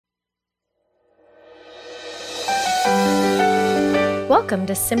Welcome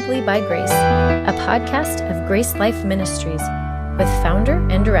to Simply by Grace, a podcast of Grace Life Ministries with founder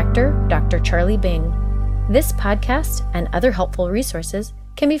and director Dr. Charlie Bing. This podcast and other helpful resources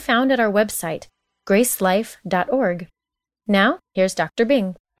can be found at our website, gracelife.org. Now, here's Dr.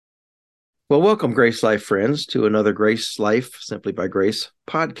 Bing. Well, welcome, Grace Life friends, to another Grace Life Simply by Grace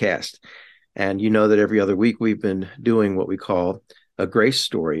podcast. And you know that every other week we've been doing what we call a grace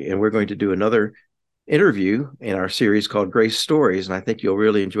story, and we're going to do another interview in our series called Grace Stories, and I think you'll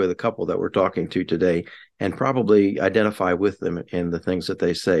really enjoy the couple that we're talking to today and probably identify with them in the things that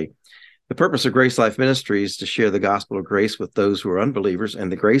they say. The purpose of Grace Life Ministry is to share the gospel of grace with those who are unbelievers and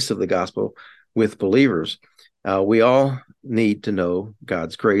the grace of the gospel with believers. We all need to know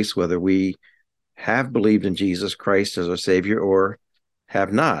God's grace, whether we have believed in Jesus Christ as our Savior or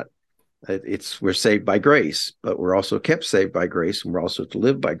have not. We're saved by grace, but we're also kept saved by grace, and we're also to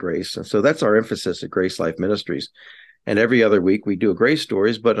live by grace. And so that's our emphasis at Grace Life Ministries. And every other week we do grace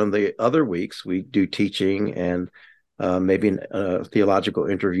stories, but on the other weeks we do teaching and maybe a theological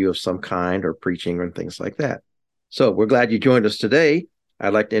interview of some kind or preaching and things like that. So we're glad you joined us today.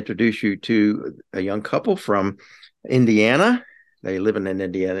 I'd like to introduce you to a young couple from Indiana. They live in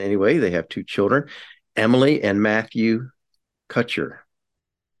Indiana anyway. They have two children, Emily and Matthew Kutcher.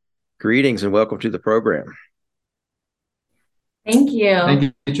 Greetings and welcome to the program. Thank you.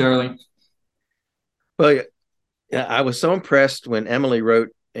 Thank you, Charlie. Well, I was so impressed when Emily wrote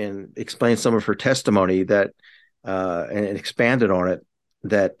and explained some of her testimony that and expanded on it,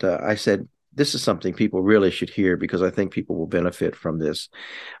 that I said, this is something people really should hear because I think people will benefit from this.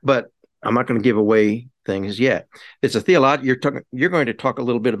 But I'm not going to give away things yet. It's a you're going to talk a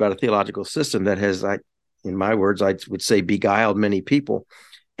little bit about a theological system that has, in my words, I would say, beguiled many people.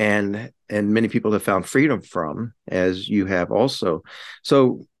 And many people have found freedom from, as you have also.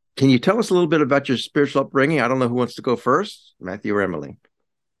 So can you tell us a little bit about your spiritual upbringing? I don't know who wants to go first, Matthew or Emily.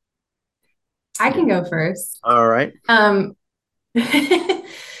 I can go first. All right. I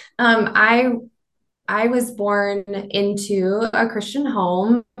was born into a Christian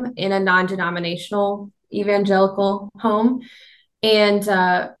home in a non-denominational evangelical home. And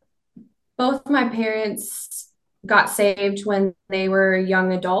both my parents got saved when they were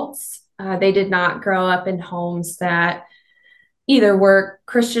young adults. They did not grow up in homes that either were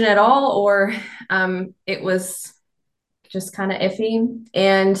Christian at all or it was just kind of iffy.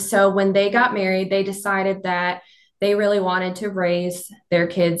 And so when they got married, they decided that they really wanted to raise their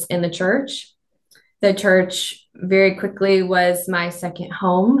kids in the church. The church very quickly was my second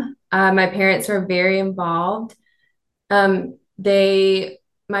home. My parents were very involved.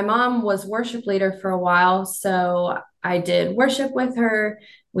 My mom was worship leader for a while, so I did worship with her.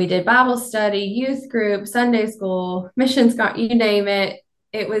 We did Bible study, youth group, Sunday school, missions, you name it.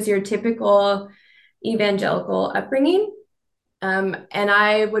 It was your typical evangelical upbringing. And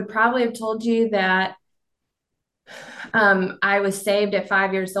I would probably have told you that I was saved at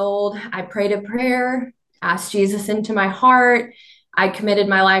 5 years old. I prayed a prayer, asked Jesus into my heart. I committed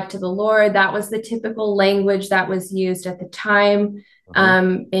my life to the Lord. That was the typical language that was used at the time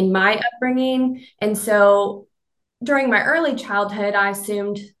in my upbringing. And so during my early childhood, I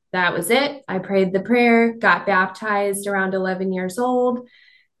assumed that was it. I prayed the prayer, got baptized around 11 years old,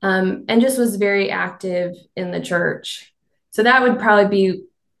 and just was very active in the church. So that would probably be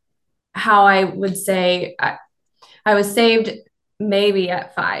how I would say I was saved maybe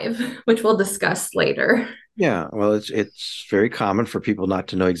at 5, which we'll discuss later. Yeah, well, it's very common for people not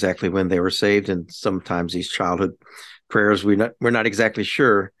to know exactly when they were saved, and sometimes these childhood prayers we're not exactly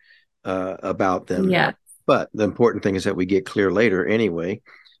sure about them. Yeah. But the important thing is that we get clear later anyway.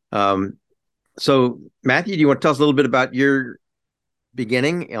 So, Matthew, do you want to tell us a little bit about your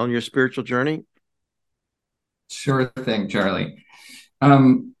beginning on your spiritual journey? Sure thing, Charlie.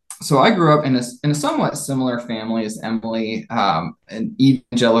 So I grew up in a somewhat similar family as Emily, an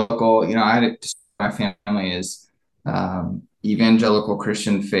evangelical. I had to my family is evangelical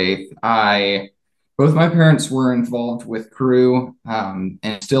Christian faith. Both my parents were involved with Cru and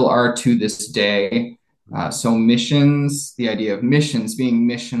still are to this day. So missions, the idea of missions, being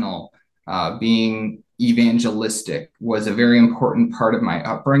missional, being evangelistic was a very important part of my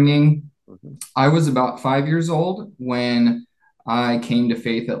upbringing. Mm-hmm. I was about 5 years old when I came to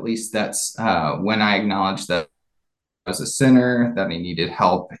faith. At least that's when I acknowledged that I was a sinner, that I needed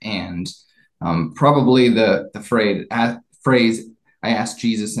help, and probably the phrase "I asked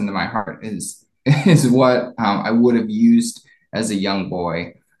Jesus into my heart" is what I would have used as a young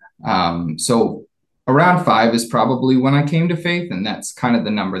boy. So around 5 is probably when I came to faith, and that's kind of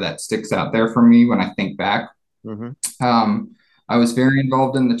the number that sticks out there for me when I think back. Mm-hmm. I was very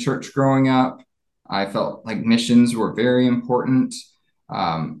involved in the church growing up. I felt like missions were very important.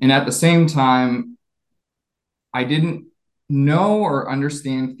 And at the same time, I didn't know or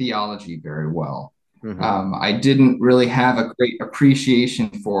understand theology very well. I didn't really have a great appreciation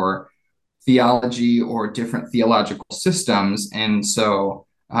for theology or different theological systems. And so,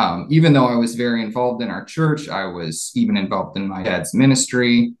 even though I was very involved in our church, I was even involved in my dad's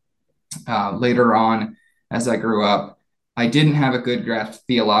ministry. Later on, as I grew up, I didn't have a good grasp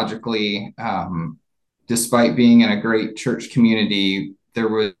theologically. Despite being in a great church community, there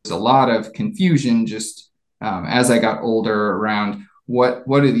was a lot of confusion just as I got older around what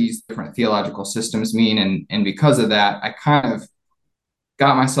do these different theological systems mean, and because of that, I kind of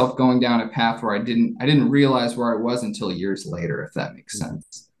got myself going down a path where I didn't realize where I was until years later, if that makes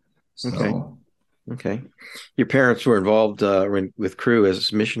sense. So, okay. Your parents were involved with Cru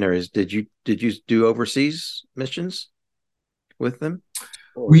as missionaries. Did you do overseas missions with them?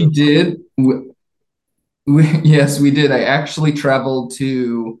 We did. Yes, we did. I actually traveled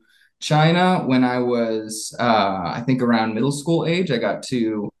to China when I was, I think, around middle school age. I got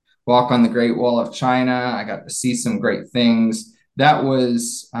to walk on the Great Wall of China. I got to see some great things. That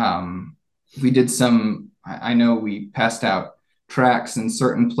was, we did some, I know we passed out tracts in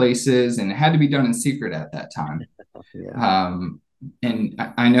certain places, and it had to be done in secret at that time. And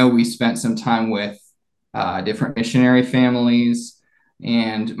I know we spent some time with different missionary families.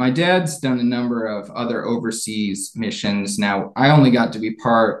 And my dad's done a number of other overseas missions. Now, I only got to be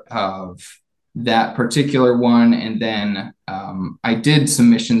part of that particular one. And then I did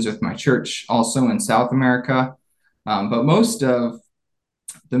some missions with my church also in South America. But most of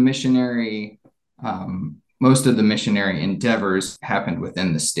the missionary endeavors happened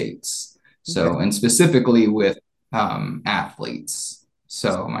within the States. So, and specifically with athletes.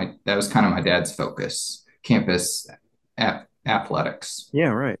 So that was kind of my dad's focus, campus athletics. Yeah,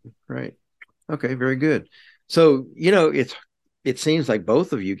 right. Okay, very good. So, it seems like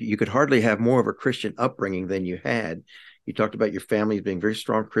both of you could hardly have more of a Christian upbringing than you had. You talked about your families being very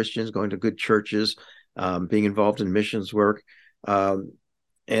strong Christians, going to good churches, being involved in missions work.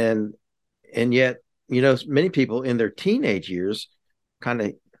 And yet, many people in their teenage years kind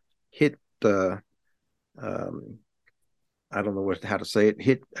of hit the, I don't know how to say it,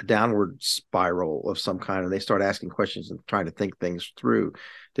 hit a downward spiral of some kind, and they start asking questions and trying to think things through.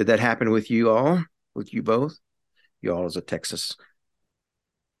 Did that happen with you all? With you both? You all as a Texas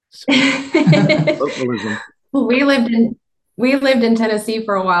localism. We lived in Tennessee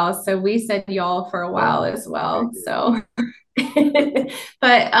for a while, so we said y'all for a while as well. So,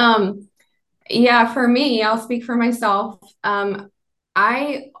 but yeah, for me, I'll speak for myself.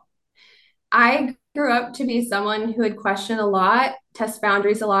 I grew up to be someone who would question a lot, test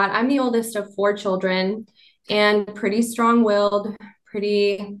boundaries a lot. I'm the oldest of 4 children and pretty strong-willed,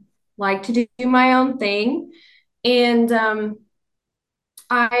 pretty like to do my own thing. And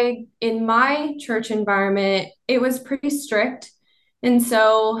in my church environment, it was pretty strict. And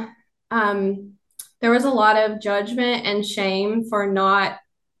so there was a lot of judgment and shame for not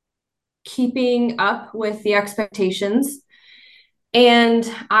keeping up with the expectations. And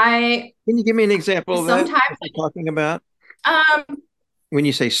can you give me an example of that? What you're talking about? When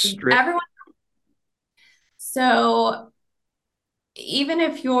you say strict, so even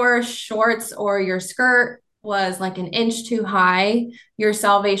if your shorts or your skirt was like an inch too high, your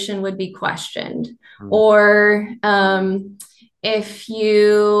salvation would be questioned. Or if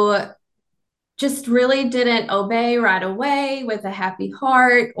you just really didn't obey right away with a happy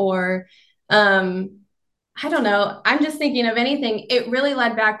heart, or I don't know. I'm just thinking of anything. It really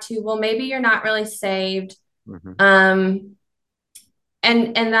led back to, well, maybe you're not really saved. And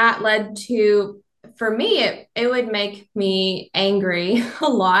that led to, for me, it would make me angry a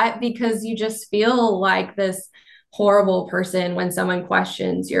lot, because you just feel like this horrible person when someone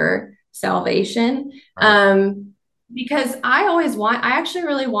questions your salvation. Because I actually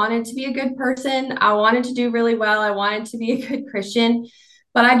really wanted to be a good person. I wanted to do really well. I wanted to be a good Christian,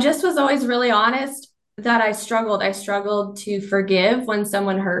 but I just was always really honest that I struggled. I struggled to forgive when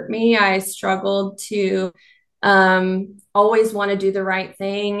someone hurt me. I struggled to always want to do the right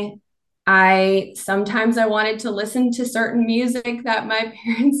thing. Sometimes I wanted to listen to certain music that my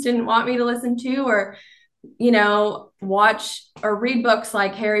parents didn't want me to listen to, or, watch or read books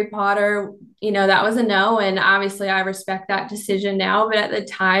like Harry Potter. That was a no. And obviously I respect that decision now, but at the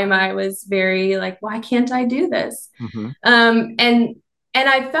time I was very like, why can't I do this? And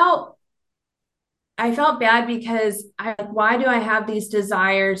I felt bad, because why do I have these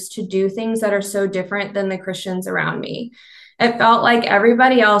desires to do things that are so different than the Christians around me? It felt like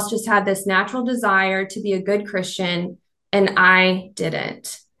everybody else just had this natural desire to be a good Christian, and I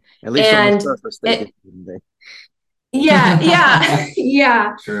didn't. At least on the surface, they didn't they? Yeah.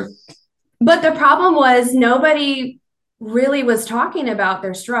 Yeah. True. But the problem was nobody really was talking about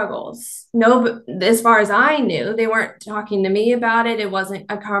their struggles. No, as far as I knew, they weren't talking to me about it. It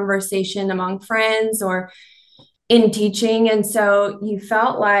wasn't a conversation among friends or in teaching. And so you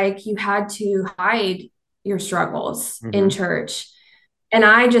felt like you had to hide your struggles in church. And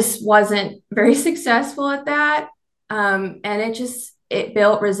I just wasn't very successful at that. And it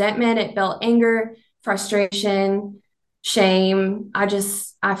built resentment, it built anger, frustration, shame.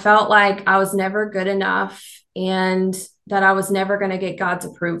 I felt like I was never good enough and that I was never going to get God's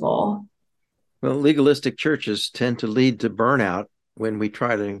approval. Well, legalistic churches tend to lead to burnout when we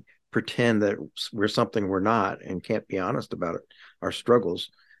try to pretend that we're something we're not and can't be honest about it, our struggles.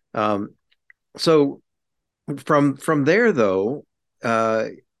 So from there, though,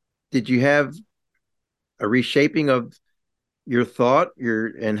 did you have a reshaping of your thought,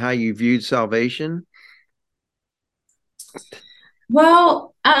 and how you viewed salvation?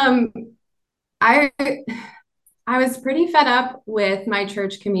 Well, I I was pretty fed up with my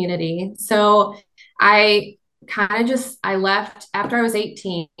church community. So I I left after I was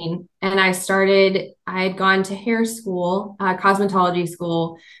 18 and I had gone to hair school, cosmetology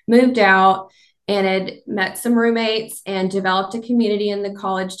school, moved out and had met some roommates and developed a community in the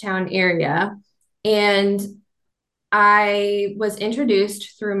college town area. And I was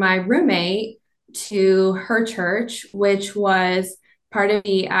introduced through my roommate to her church, which was part of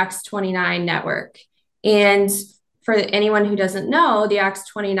the Acts 29 network. And for anyone who doesn't know, the Acts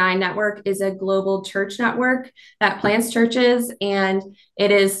 29 network is a global church network that plants churches, and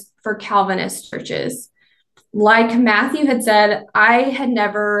it is for Calvinist churches. Like Matthew had said, I had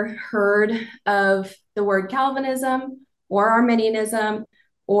never heard of the word Calvinism or Arminianism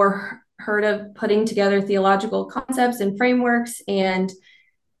or heard of putting together theological concepts and frameworks. And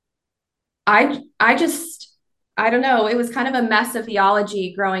I don't know, it was kind of a mess of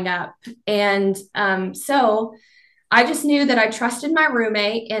theology growing up. And so I just knew that I trusted my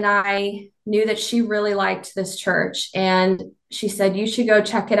roommate and I knew that she really liked this church. And she said, you should go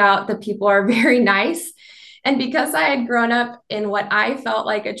check it out. The people are very nice. And because I had grown up in what I felt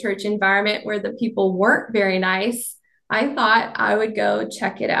like a church environment where the people weren't very nice, I thought I would go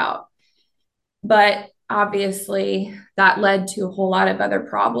check it out. But obviously, that led to a whole lot of other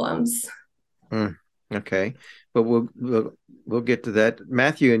problems. Okay, but we'll get to that.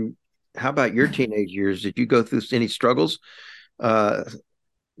 Matthew, and how about your teenage years? Did you go through any struggles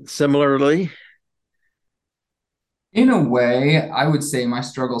similarly? In a way, I would say my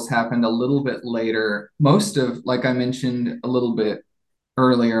struggles happened a little bit later. Like I mentioned a little bit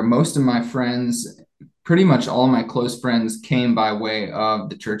earlier, most of my friends, pretty much all my close friends, came by way of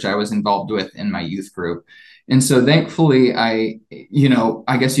the church I was involved with in my youth group. And so thankfully, I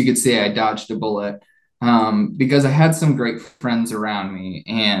guess you could say I dodged a bullet, because I had some great friends around me,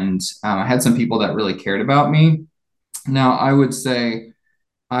 and I had some people that really cared about me. Now, I would say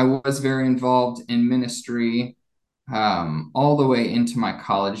I was very involved in ministry all the way into my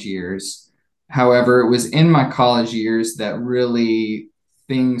college years. However, it was in my college years that really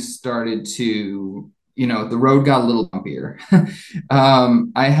things started to, the road got a little bumpier.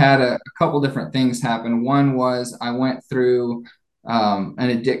 I had a couple different things happen. One was I went through an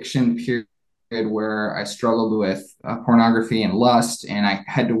addiction period where I struggled with pornography and lust, and I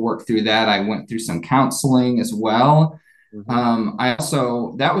had to work through that. I went through some counseling as well.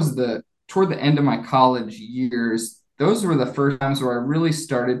 That was toward the end of my college years. Those were the first times where I really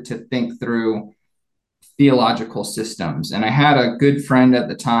started to think through theological systems. And I had a good friend at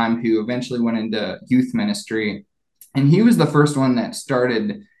the time who eventually went into youth ministry. And he was the first one that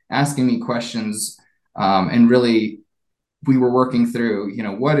started asking me questions. And really, we were working through,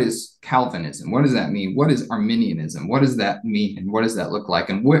 what is Calvinism? What does that mean? What is Arminianism? What does that mean? And what does that look like?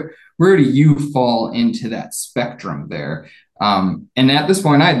 And where do you fall into that spectrum there? And at this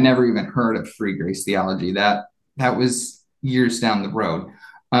point, I had never even heard of free grace theology. That was years down the road.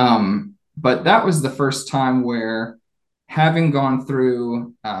 But that was the first time where, having gone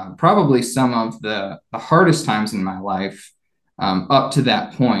through probably some of the hardest times in my life up to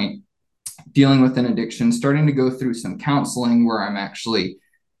that point, dealing with an addiction, starting to go through some counseling where I'm actually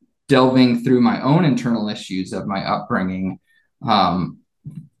delving through my own internal issues of my upbringing. I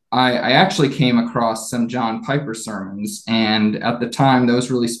actually came across some John Piper sermons, and at the time,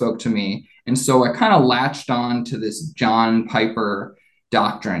 those really spoke to me. And so I kind of latched on to this John Piper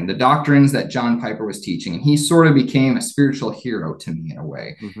doctrine, the doctrines that John Piper was teaching. And he sort of became a spiritual hero to me in a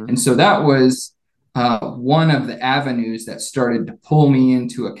way. And so that was one of the avenues that started to pull me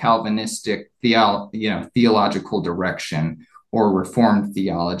into a Calvinistic theological direction or Reformed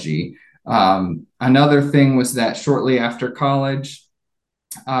theology. Another thing was that shortly after college,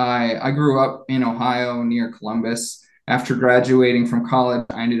 I grew up in Ohio near Columbus. After graduating from college,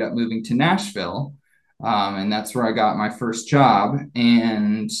 I ended up moving to Nashville. And that's where I got my first job.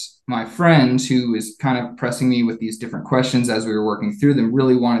 And my friend, who was kind of pressing me with these different questions as we were working through them,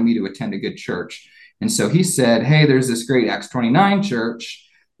 really wanted me to attend a good church. And so he said, hey, there's this great Acts 29 church,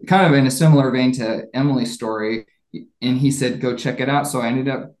 kind of in a similar vein to Emily's story. And he said, go check it out. So I ended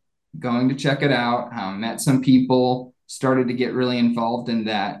up going to check it out, met some people, started to get really involved in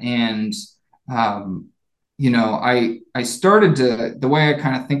that. And, I started to, the way I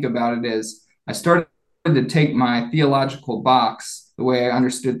kind of think about it is I started to take my theological box, the way I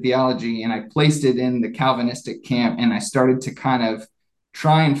understood theology, and I placed it in the Calvinistic camp. And I started to kind of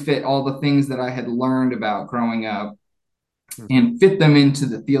try and fit all the things that I had learned about growing up and fit them into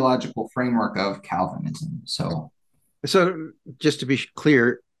the theological framework of Calvinism. So just to be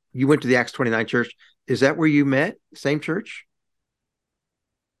clear, you went to the Acts 29 church. Is that where you met? Same church?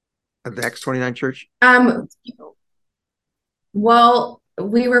 At the Acts 29 church? Well,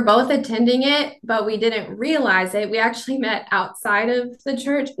 we were both attending it, but we didn't realize it. We actually met outside of the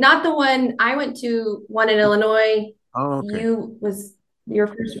church. Not the one I went to, one in Illinois. Oh, okay. Was your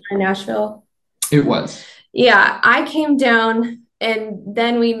first one in Nashville? It was. Yeah, I came down and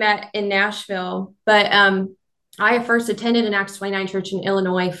then we met in Nashville. But I first attended an Acts 29 church in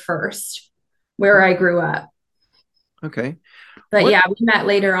Illinois first, where I grew up. Okay. But yeah, we met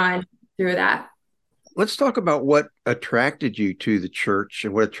later on through that. Let's talk about what attracted you to the church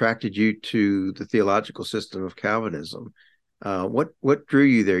and what attracted you to the theological system of Calvinism. What drew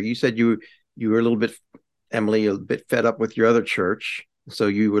you there? You said you were a little bit, Emily, a bit fed up with your other church. So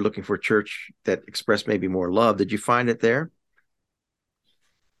you were looking for a church that expressed maybe more love. Did you find it there?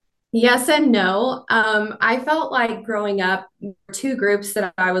 Yes and no. I felt like growing up, two groups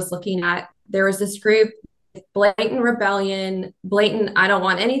that I was looking at. There was this group, blatant rebellion, blatant, I don't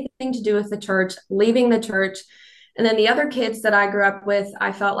want anything to do with the church, leaving the church. And then the other kids that I grew up with,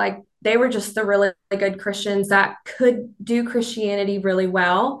 I felt like they were just the really good Christians that could do Christianity really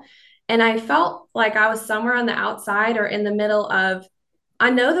well. And I felt like I was somewhere on the outside or in the middle of, I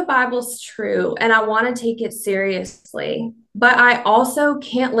know the Bible's true and I want to take it seriously, but I also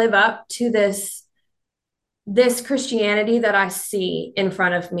can't live up to this Christianity that I see in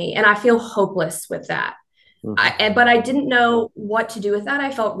front of me. And I feel hopeless with that. But I didn't know what to do with that.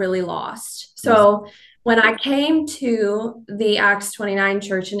 I felt really lost. So when I came to the Acts 29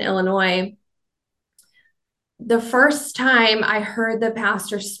 church in Illinois, the first time I heard the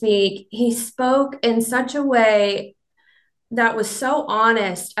pastor speak, he spoke in such a way that was so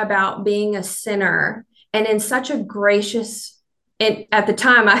honest about being a sinner and in such a gracious, at the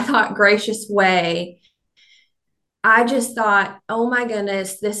time I thought gracious way. I just thought, oh my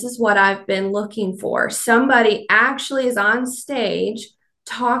goodness, this is what I've been looking for. Somebody actually is on stage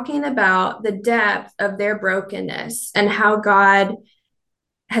talking about the depth of their brokenness and how God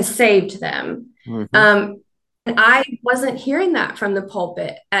has saved them. And I wasn't hearing that from the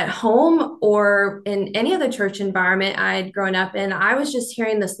pulpit at home or in any other church environment I'd grown up in. I was just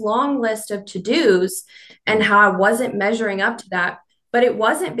hearing this long list of to-dos and how I wasn't measuring up to that, but it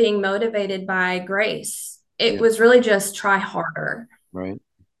wasn't being motivated by grace. It was really just try harder. Right.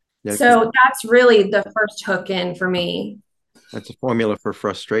 Yeah, so that's really the first hook in for me. That's a formula for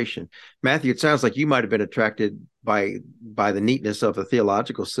frustration. Matthew, it sounds like you might have been attracted by the neatness of the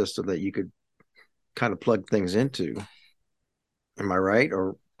theological system that you could kind of plug things into. Am I right?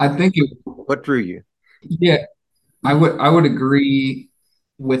 Or I think what drew you? Yeah, I would agree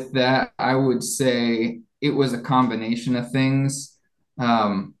with that. I would say it was a combination of things.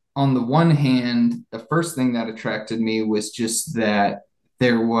 On the one hand, the first thing that attracted me was just that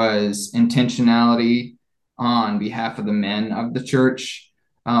there was intentionality on behalf of the men of the church,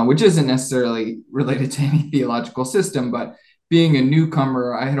 which isn't necessarily related to any theological system, but being a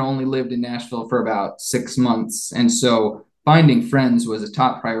newcomer, I had only lived in Nashville for about 6 months. And so finding friends was a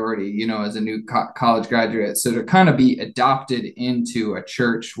top priority, as a new college graduate. So to kind of be adopted into a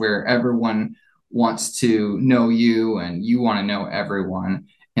church where everyone wants to know you and you want to know everyone,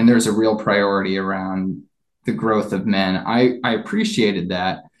 and there's a real priority around the growth of men, I appreciated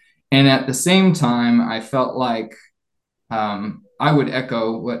that. And at the same time, I felt like I would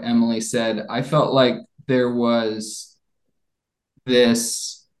echo what Emily said. I felt like there was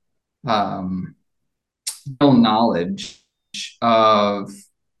this real knowledge of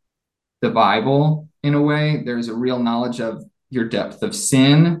the Bible in a way. There's a real knowledge of your depth of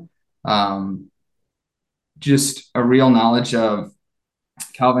sin, just a real knowledge of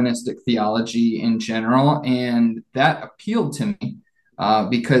Calvinistic theology in general, and that appealed to me.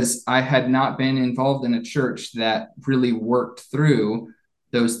 because I had not been involved in a church that really worked through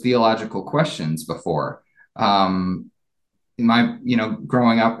those theological questions before. Growing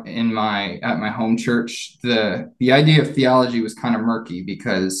up at my home church, the idea of theology was kind of murky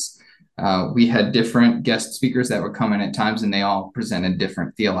because we had different guest speakers that would come in at times, and they all presented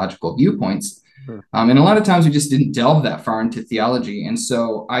different theological viewpoints. Sure. And a lot of times we just didn't delve that far into theology. And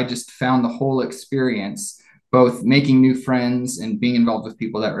so I just found the whole experience, both making new friends and being involved with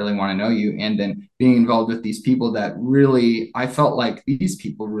people that really want to know you, and then being involved with these people that really, I felt like these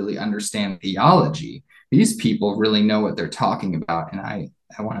people really understand theology. These people really know what they're talking about. And I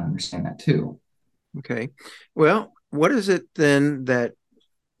want to understand that too. Okay. Well, what is it then that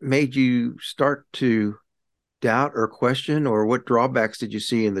made you start to doubt or question, or what drawbacks did you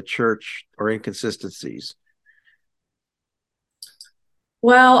see in the church or inconsistencies?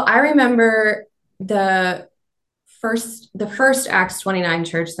 Well, I remember the first Acts 29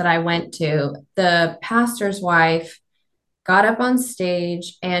 church that I went to. The pastor's wife got up on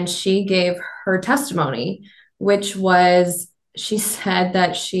stage and she gave her testimony, which was, she said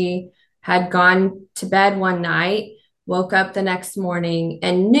that she had gone to bed one night, woke up the next morning,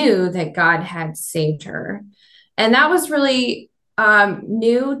 and knew that God had saved her. And that was really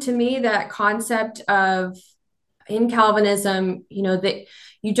new to me, that concept of, in Calvinism, that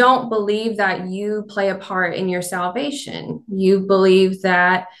you don't believe that you play a part in your salvation. You believe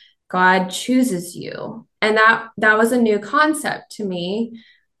that God chooses you. And that was a new concept to me.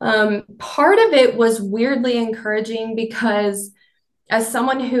 Part of it was weirdly encouraging because, as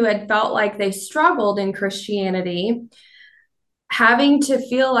someone who had felt like they struggled in Christianity, having to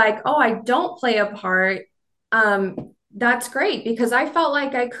feel like, oh, I don't play a part, that's great, because I felt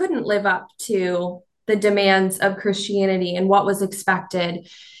like I couldn't live up to the demands of Christianity and what was expected.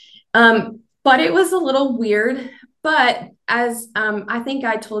 But it was a little weird. But as I think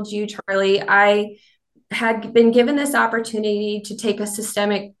I told you, Charlie, I had been given this opportunity to take a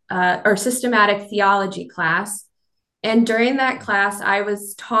systematic theology class. And during that class, I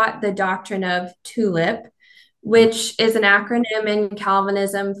was taught the doctrine of TULIP, which is an acronym in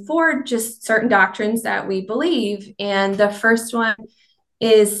Calvinism for just certain doctrines that we believe. And the first one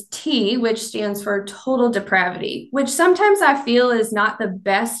is T, which stands for total depravity, which sometimes I feel is not the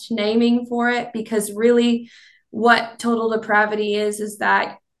best naming for it, because really what total depravity is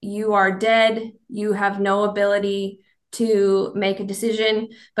that you are dead, you have no ability to make a decision.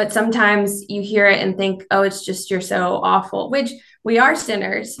 But sometimes you hear it and think, oh, it's just you're so awful, which we are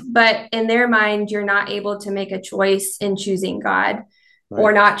sinners, but in their mind, you're not able to make a choice in choosing God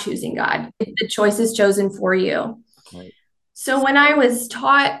or not choosing God. The choice is chosen for you. Right. So when I was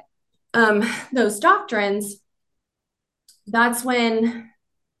taught those doctrines, that's when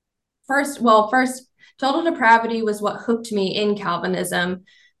first, total depravity was what hooked me in Calvinism,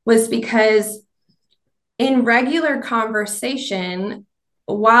 was because in regular conversation,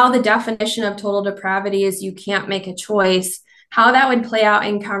 while the definition of total depravity is you can't make a choice, how that would play out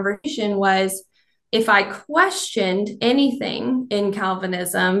in conversation was, if I questioned anything in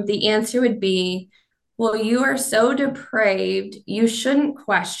Calvinism, the answer would be, well, you are so depraved, you shouldn't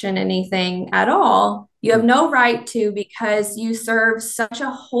question anything at all. You have no right to, because you serve such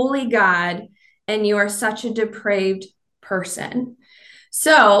a holy God and you are such a depraved person.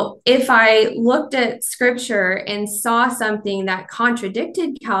 So if I looked at scripture and saw something that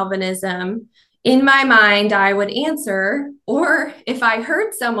contradicted Calvinism, in my mind, I would answer. Or if I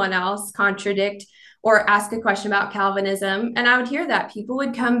heard someone else contradict or ask a question about Calvinism, and I would hear that, people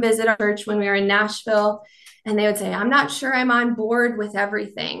would come visit our church when we were in Nashville, and they would say, I'm not sure I'm on board with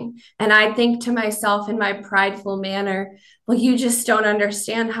everything. And I'd think to myself in my prideful manner, well, you just don't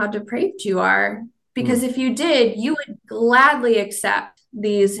understand how depraved you are. Because if you did, you would gladly accept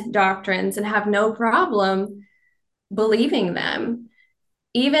these doctrines and have no problem believing them.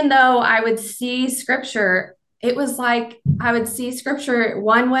 Even though I would see scripture, it was like I would see scripture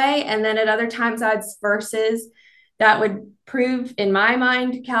one way, and then at other times I had verses that would prove in my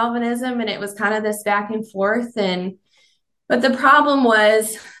mind Calvinism, and it was kind of this back and forth. But the problem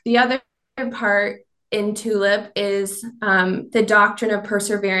was, the other part in TULIP is the doctrine of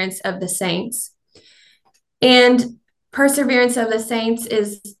perseverance of the saints. And perseverance of the saints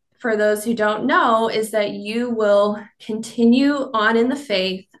is, for those who don't know, is that you will continue on in the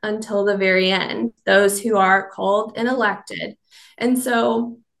faith until the very end, those who are called and elected. And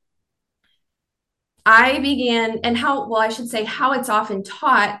so I began, and how it's often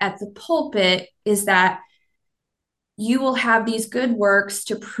taught at the pulpit is that you will have these good works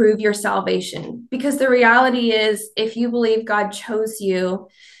to prove your salvation. Because the reality is, if you believe God chose you,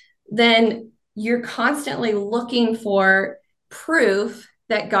 then you're constantly looking for proof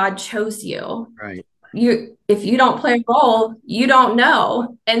that God chose you. Right. If you don't play a role, you don't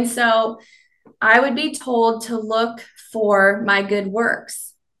know. And so I would be told to look for my good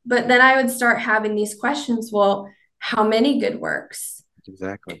works. But then I would start having these questions. Well, how many good works?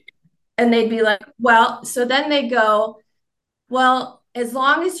 Exactly. And they'd be like, well, so then they go, well, as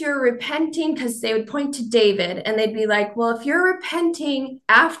long as you're repenting, because they would point to David and they'd be like, well, if you're repenting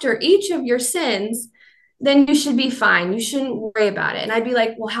after each of your sins, then you should be fine. You shouldn't worry about it. And I'd be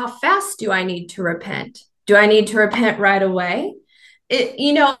like, well, how fast do I need to repent? Do I need to repent right away?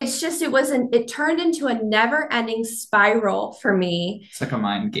 It turned into a never ending spiral for me. It's like a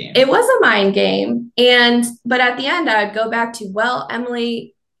mind game. It was a mind game. But at the end, I would go back to, well,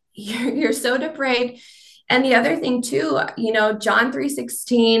 Emily, you're so depraved. And the other thing too, John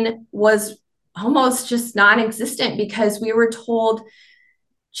 3:16 was almost just non-existent, because we were told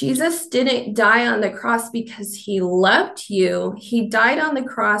Jesus didn't die on the cross because he loved you. He died on the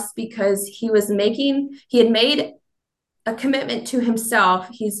cross because he had made a commitment to himself.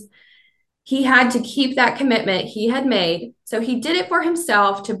 He had to keep that commitment he had made. So he did it for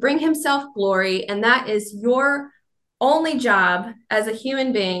himself to bring himself glory. And that is your only job as a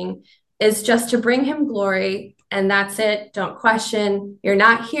human being, is just to bring him glory. And that's it. Don't question. You're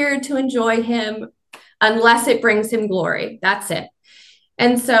not here to enjoy him unless it brings him glory. That's it.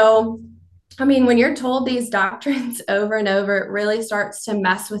 And so, I mean, when you're told these doctrines over and over, it really starts to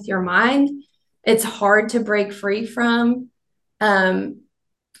mess with your mind. It's hard to break free from.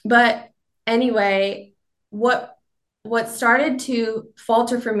 But anyway, what started to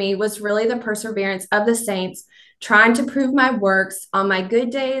falter for me was really the perseverance of the saints, trying to prove my works. On my good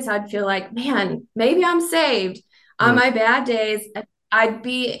days, I'd feel like, man, maybe I'm saved. On my bad days, I'd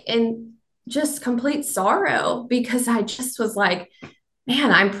be in just complete sorrow, because I just was like,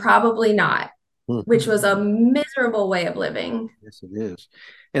 man, I'm probably not, which was a miserable way of living. Yes, it is.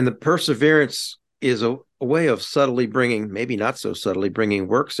 And the perseverance is a way of subtly bringing, maybe not so subtly, bringing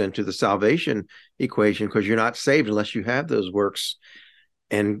works into the salvation equation, because you're not saved unless you have those works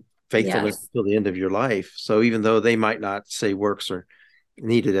and faithfulness till the end of your life. So even though they might not say works are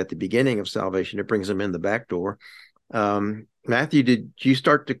needed at the beginning of salvation, it brings them in the back door. Matthew, did you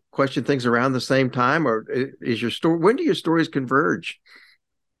start to question things around the same time, or is your story? When do your stories converge?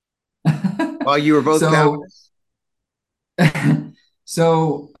 While you were both Calvinists.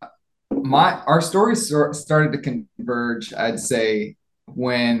 So our stories started to converge, I'd say,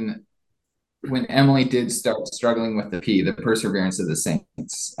 when Emily did start struggling with the perseverance of the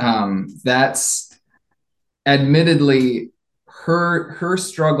saints. That's admittedly her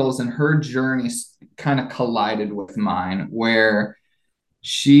struggles and her journeys kind of collided with mine, where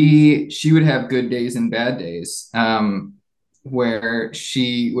she would have good days and bad days, where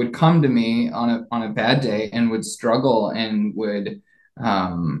she would come to me on a bad day and would struggle and would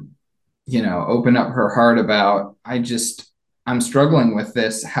open up her heart about, I'm struggling with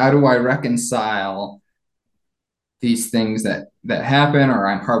this. How do I reconcile these things that happen, or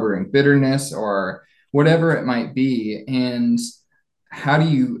I'm harboring bitterness, or whatever it might be? And how do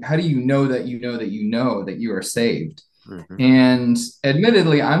you know that you are saved? Mm-hmm. And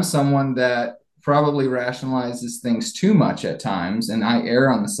admittedly, I'm someone that probably rationalizes things too much at times, and I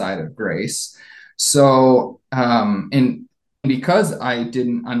err on the side of grace. So, and because I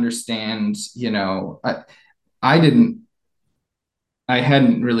didn't understand, I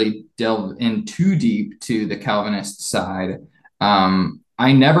hadn't really delved in too deep to the Calvinist side.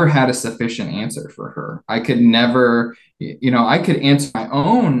 I never had a sufficient answer for her. I could never, I could answer my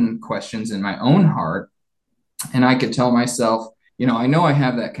own questions in my own heart, and I could tell myself, I know I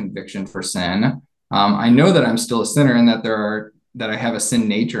have that conviction for sin. I know that I'm still a sinner, and that I have a sin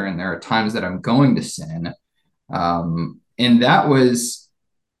nature, and there are times that I'm going to sin. And that was,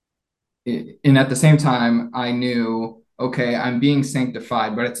 and at the same time, I knew, okay, I'm being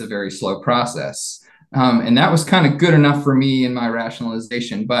sanctified, but it's a very slow process. And that was kind of good enough for me in my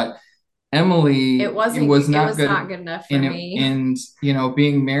rationalization. But Emily, it was not good enough for me. And,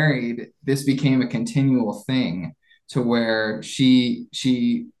 being married, this became a continual thing, to where she,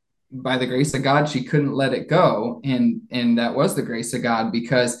 by the grace of God, she couldn't let it go. And that was the grace of God,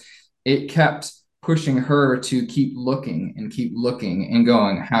 because it kept pushing her to keep looking and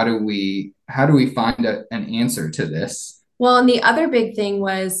going, how do we find an answer to this? Well, and the other big thing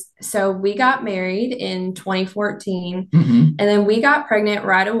was, so we got married in 2014, mm-hmm. and then we got pregnant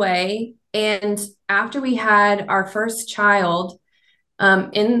right away. And after we had our first child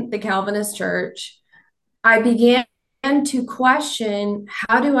in the Calvinist church, I began to question,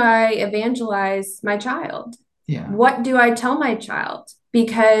 how do I evangelize my child? Yeah. What do I tell my child?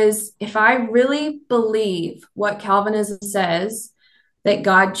 because if I really believe what Calvinism says, that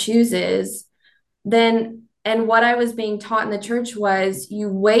God chooses, then, and what I was being taught in the church was you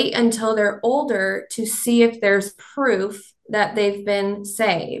wait until they're older to see if there's proof that they've been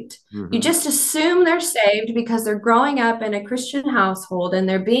saved. You just assume they're saved because they're growing up in a Christian household and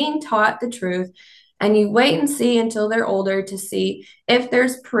they're being taught the truth. And you wait and see until they're older to see if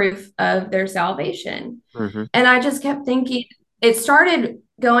there's proof of their salvation. Mm-hmm. And I just kept thinking, it started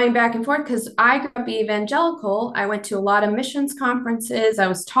going back and forth because I grew up evangelical. I went to a lot of missions conferences. I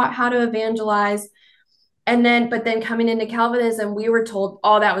was taught how to evangelize. But then coming into Calvinism, we were told,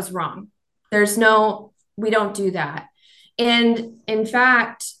 oh, that was wrong. We don't do that. And in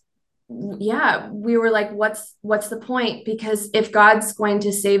fact, yeah, we were like, what's the point? Because if God's going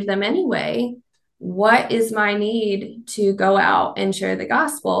to save them anyway, what is my need to go out and share the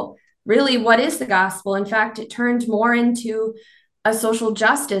gospel? Really, what is the gospel? In fact, it turned more into a social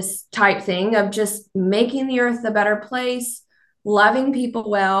justice type thing of just making the earth a better place, loving people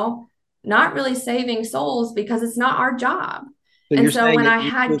well, not really saving souls because it's not our job. So And you're so saying when that I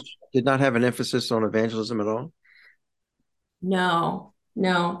had, did not have an emphasis on evangelism at all? no,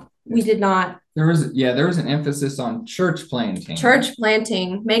 we did not. There was an emphasis on church planting. Church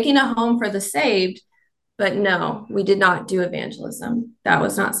planting, making a home for the saved, but no, we did not do evangelism. That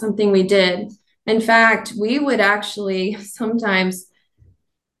was not something we did. In fact, we would actually sometimes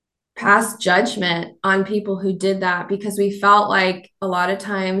pass judgment on people who did that because we felt like a lot of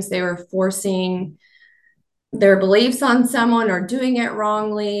times they were forcing their beliefs on someone or doing it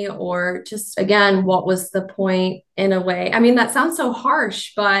wrongly, or just, again, what was the point in a way? I mean, that sounds so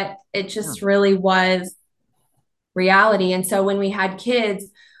harsh, but it just really was reality. And so when we had kids,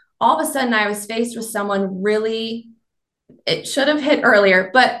 all of a sudden I was faced with someone really, it should have hit earlier,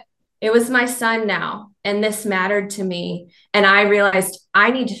 but it was my son now. And this mattered to me. And I realized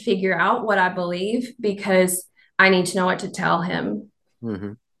I need to figure out what I believe because I need to know what to tell him.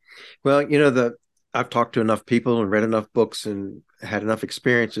 Mm-hmm. Well, I've talked to enough people and read enough books and had enough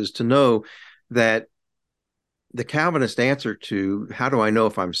experiences to know that the Calvinist answer to how do I know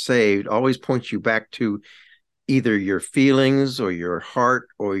if I'm saved always points you back to either your feelings or your heart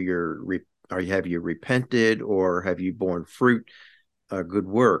or have you repented or have you borne fruit, good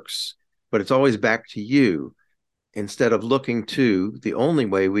works. But it's always back to you instead of looking to the only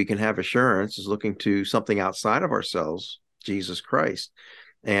way we can have assurance is looking to something outside of ourselves, Jesus Christ.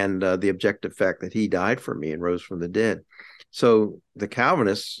 And the objective fact that he died for me and rose from the dead. So the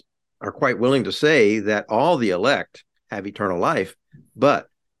Calvinists are quite willing to say that all the elect have eternal life, but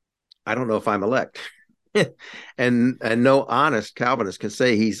I don't know if I'm elect. and no honest Calvinist can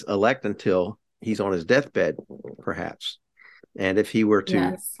say he's elect until he's on his deathbed, perhaps. And if he were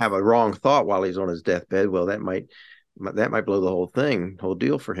to have a wrong thought while he's on his deathbed, well, that might blow the whole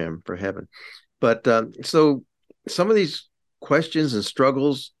deal for him, for heaven. But so some of these questions and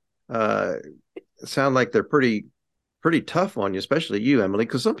struggles sound like they're pretty tough on you, especially you, Emily,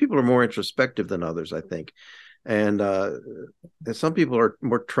 because some people are more introspective than others, I think. And some people are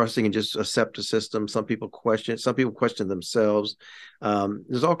more trusting and just accept the system. Some people question themselves.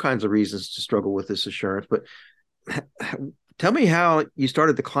 There's all kinds of reasons to struggle with this assurance. But tell me how you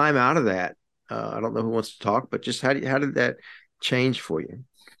started to climb out of that. I don't know who wants to talk, but just how did that change for you?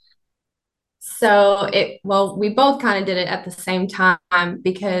 So we both kind of did it at the same time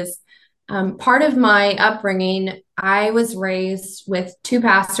because part of my upbringing, I was raised with two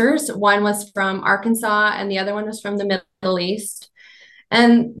pastors. One was from Arkansas and the other one was from the Middle East.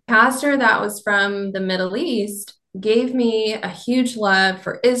 And the pastor that was from the Middle East gave me a huge love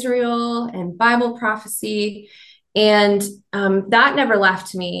for Israel and Bible prophecy. And that never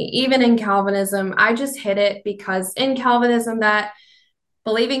left me. Even in Calvinism, I just hit it because in Calvinism that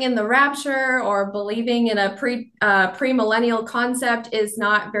believing in the rapture or believing in a pre-millennial concept is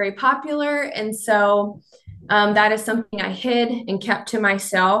not very popular. And so that is something I hid and kept to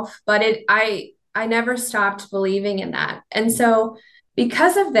myself, but I never stopped believing in that. And so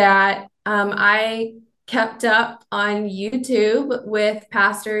because of that, I kept up on YouTube with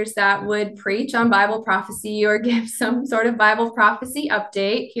pastors that would preach on Bible prophecy or give some sort of Bible prophecy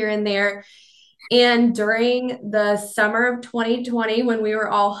update here and there. And during the summer of 2020, when we were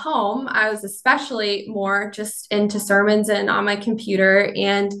all home, I was especially more just into sermons and on my computer.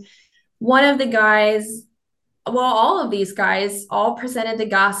 And one of the guys, all of these guys all presented the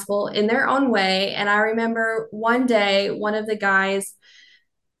gospel in their own way. And I remember one day, one of the guys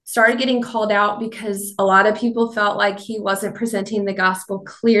started getting called out because a lot of people felt like he wasn't presenting the gospel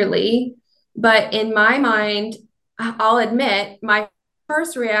clearly. But in my mind, I'll admit, my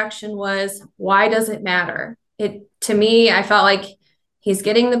first reaction was, why does it matter? To me, I felt like He's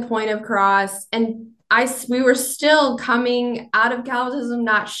getting the point across. And we were still coming out of Calvinism,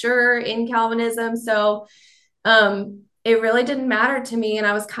 not sure in Calvinism. So it really didn't matter to me. And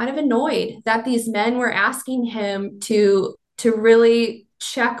I was kind of annoyed that these men were asking him to really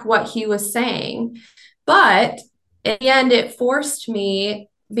check what he was saying. But in the end, it forced me,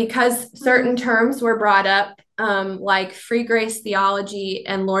 because certain terms were brought up, like free grace theology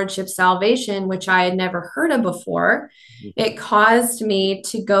and lordship salvation, which I had never heard of before. It caused me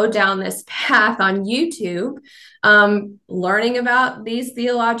to go down this path on YouTube, learning about these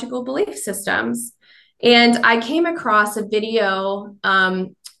theological belief systems. And I came across a video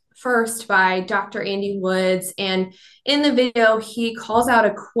first by Dr. Andy Woods. And in the video, he calls out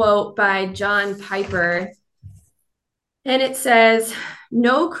a quote by John Piper. And it says,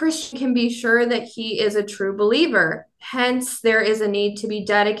 "No Christian can be sure that he is a true believer. Hence, there is a need to be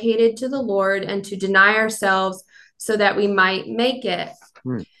dedicated to the Lord and to deny ourselves so that we might make it."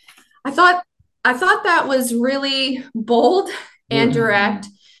 I thought that was really bold and direct.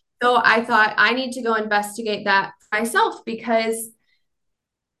 So I thought I need to go investigate that myself, because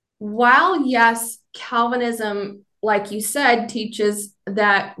while, yes, Calvinism, like you said, teaches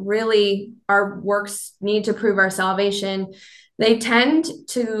that really our works need to prove our salvation, they tend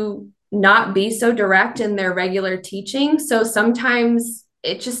to not be so direct in their regular teaching. So sometimes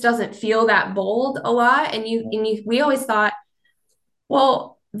it just doesn't feel that bold a lot. And we always thought,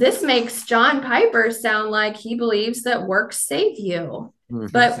 well, this makes John Piper sound like he believes that works save you.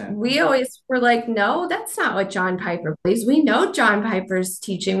 But we always were like, no, that's not what John Piper believes. We know John Piper's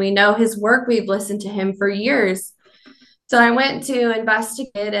teaching. We know his work. We've listened to him for years. So I went to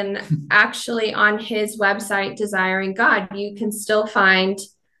investigate, and actually on his website, Desiring God, you can still find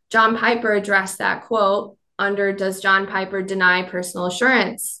John Piper address that quote under "Does John Piper Deny Personal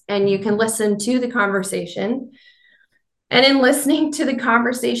Assurance?" And you can listen to the conversation. And in listening to the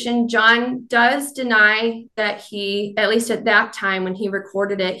conversation, John does deny that he, at least at that time when he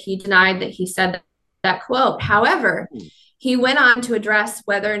recorded it, he denied that he said that quote. However, he went on to address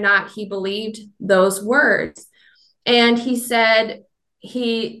whether or not he believed those words. And he said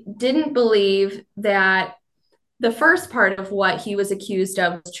he didn't believe that the first part of what he was accused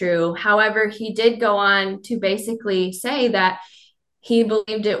of was true. However, he did go on to basically say that he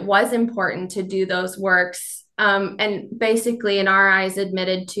believed it was important to do those works, and basically, in our eyes,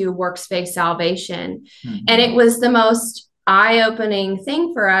 admitted to works-based salvation. And it was the most eye-opening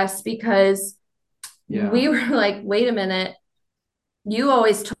thing for us, because we were like, wait a minute, you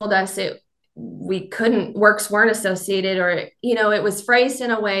always told us works weren't associated, or, it was phrased in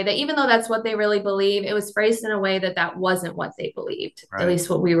a way that, even though that's what they really believe, it was phrased in a way that wasn't what they believed, at least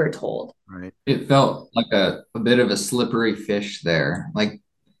what we were told. Right. It felt like a bit of a slippery fish there. Like,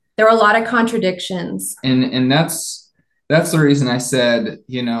 there were a lot of contradictions. And that's the reason I said,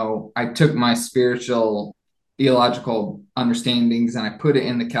 I took my spiritual theological understandings and I put it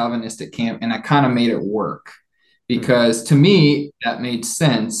in the Calvinistic camp, and I kind of made it work, because to me, that made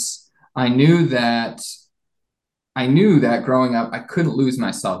sense. I knew that growing up, I couldn't lose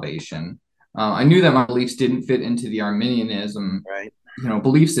my salvation. I knew that my beliefs didn't fit into the Arminianism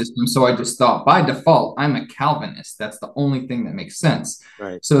belief system. So I just thought, by default, I'm a Calvinist. That's the only thing that makes sense.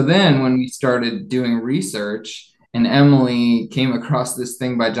 Right. So then when we started doing research, and Emily came across this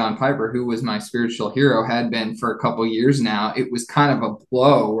thing by John Piper, who was my spiritual hero, had been for a couple of years now, it was kind of a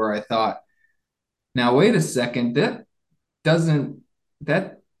blow where I thought, now, wait a second,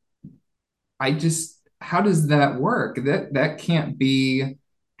 how does that work? That can't be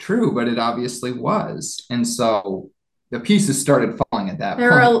true, but it obviously was. And so the pieces started falling at that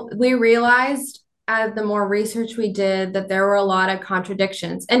point. We realized, as the more research we did, that there were a lot of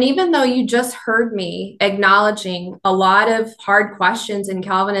contradictions. And even though you just heard me acknowledging a lot of hard questions in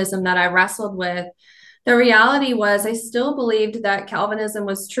Calvinism that I wrestled with, the reality was I still believed that Calvinism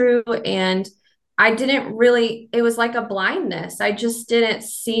was true. And it was like a blindness. I just didn't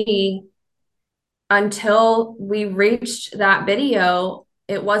see until we reached that video.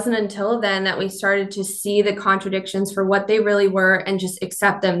 It wasn't until then that we started to see the contradictions for what they really were, and just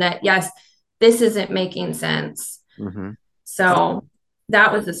accept them, that, yes, this isn't making sense. So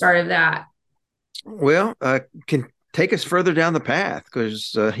that was the start of that. Well, can take us further down the path,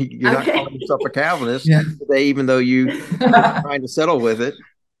 because you're not calling yourself a Calvinist today, even though you're trying to settle with it.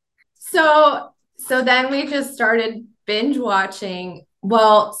 So then we just started binge watching.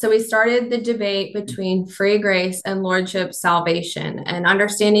 Well, so we started the debate between free grace and lordship salvation, and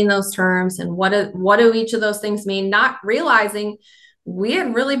understanding those terms and what do each of those things mean, not realizing we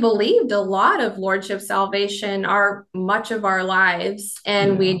had really believed a lot of lordship salvation much of our lives.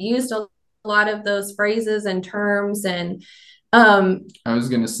 And we had used a lot of those phrases and terms, and I was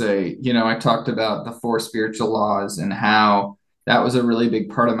going to say, I talked about the four spiritual laws and how that was a really big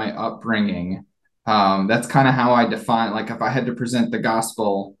part of my upbringing. That's kind of how I define, like, if I had to present the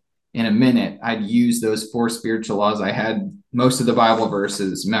gospel in a minute, I'd use those four spiritual laws. I had most of the Bible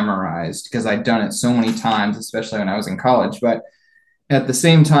verses memorized because I'd done it so many times, especially when I was in college. But at the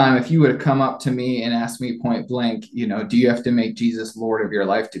same time, if you would have come up to me and asked me point blank, do you have to make Jesus Lord of your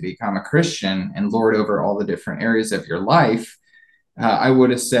life to become a Christian and Lord over all the different areas of your life? I would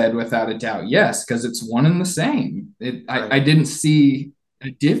have said without a doubt, yes, because it's one and the same. I didn't see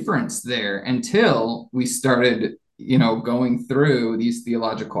a difference there until we started, going through these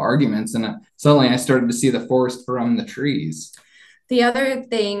theological arguments. And suddenly I started to see the forest from the trees. The other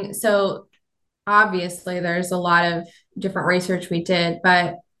thing, so obviously there's a lot of different research we did,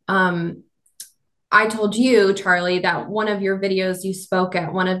 but I told you, Charlie, that one of your videos you spoke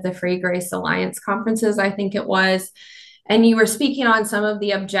at one of the Free Grace Alliance conferences, I think it was, and you were speaking on some of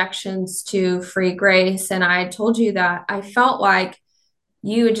the objections to free grace. And I told you that I felt like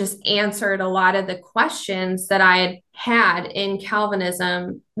you had just answered a lot of the questions that I had in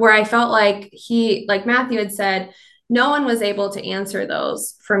Calvinism, where I felt like like Matthew had said, no one was able to answer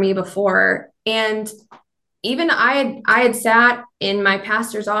those for me before. And even I had sat in my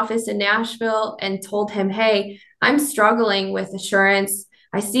pastor's office in Nashville and told him, hey, I'm struggling with assurance.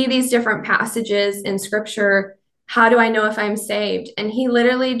 I see these different passages in scripture. How do I know if I'm saved? And he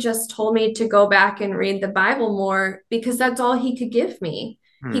literally just told me to go back and read the Bible more because that's all he could give me.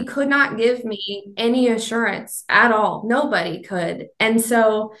 He could not give me any assurance at all. Nobody could. And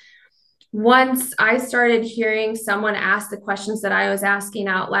so once I started hearing someone ask the questions that I was asking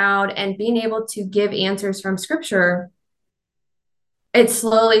out loud and being able to give answers from scripture, it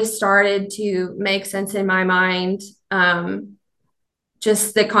slowly started to make sense in my mind.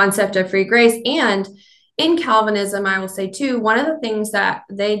 Just the concept of free grace. And in Calvinism, I will say too, one of the things that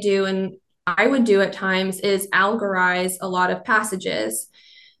they do, and I would do at times, is allegorize a lot of passages,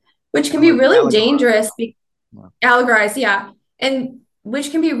 which can be really dangerous. Allegorize, yeah. And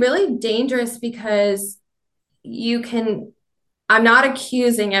which can be really dangerous because I'm not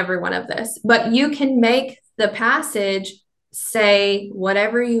accusing everyone of this, but you can make the passage say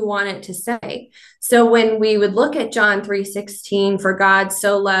whatever you want it to say. So when we would look at John 3:16, for God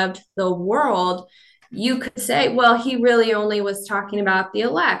so loved the world, you could say, well, he really only was talking about the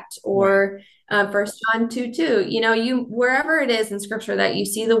elect, or 1 John 2:2, you wherever it is in scripture that you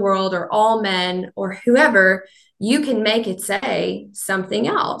see the world or all men or whoever, you can make it say something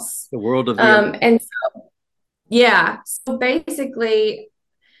else. The world of the and so, yeah. So basically,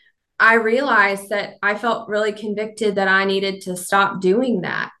 I realized that I felt really convicted that I needed to stop doing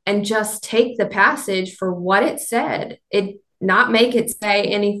that and just take the passage for what it said, not make it say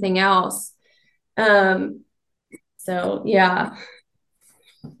anything else. So yeah.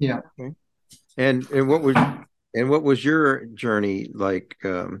 Yeah. Okay. And what was your journey like,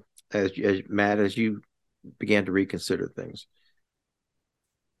 as Matt, as you began to reconsider things?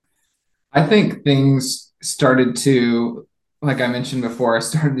 I think things started to, like I mentioned before, I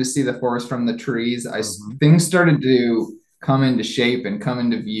started to see the forest from the trees. Things started to come into shape and come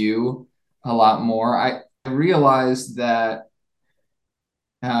into view a lot more. I realized that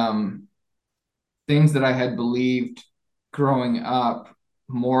things that I had believed growing up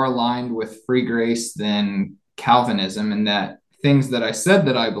more aligned with free grace than Calvinism, and that things that I said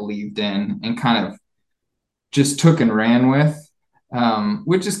that I believed in and kind of just took and ran with,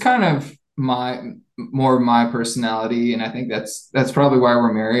 which is kind of more of my personality. And I think that's probably why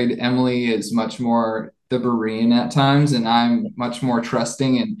we're married. Emily is much more the Berean at times, and I'm much more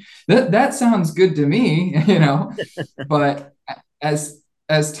trusting, and that sounds good to me, but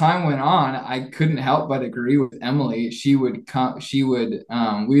as time went on, I couldn't help but agree with Emily.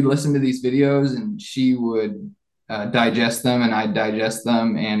 We'd listen to these videos and she would digest them and I'd digest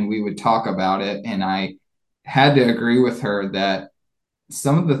them and we would talk about it. And I had to agree with her that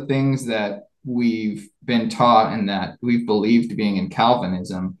some of the things that we've been taught and that we've believed being in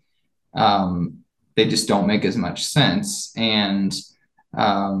Calvinism, they just don't make as much sense. And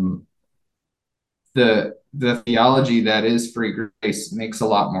the theology that is free grace makes a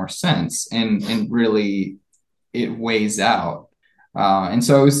lot more sense, and really it weighs out. And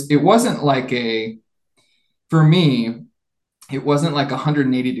so it wasn't like for me, it wasn't like a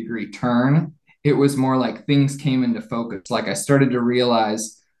 180-degree turn. It was more like things came into focus. Like I started to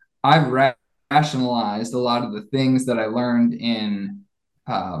realize I've rationalized a lot of the things that I learned in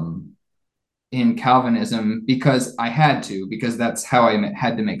Calvinism because I had to, because that's how I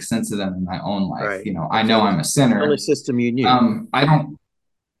had to make sense of them in my own life. Right. I know I'm a sinner. The only system you knew. I don't.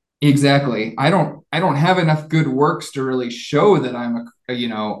 Exactly. I don't have enough good works to really show that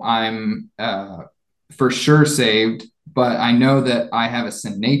I'm for sure saved, but I know that I have a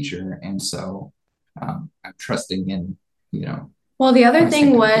sin nature, and so I'm trusting in, you know, Well, the other my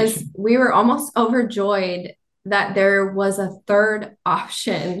thing was sanctification. we were almost overjoyed that there was a third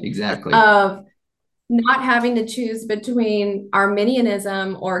option Exactly. of not having to choose between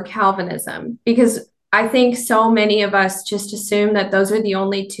Arminianism or Calvinism, because I think so many of us just assume that those are the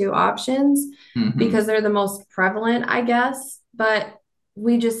only two options Hmm. because they're the most prevalent, I guess. But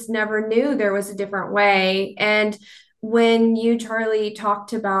we just never knew there was a different way. And when you, Charlie,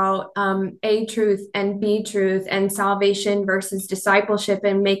 talked about A truth and B truth and salvation versus discipleship,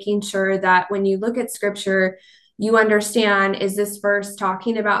 and making sure that when you look at scripture, you understand, is this verse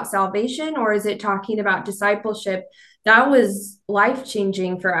talking about salvation or is it talking about discipleship? That was life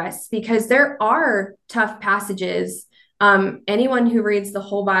changing for us because there are tough passages. Anyone who reads the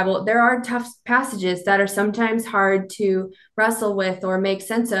whole Bible, there are tough passages that are sometimes hard to wrestle with or make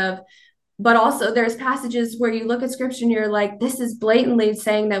sense of. But also, there's passages where you look at scripture and you're like, this is blatantly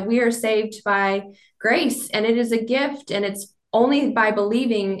saying that we are saved by grace and it is a gift and it's only by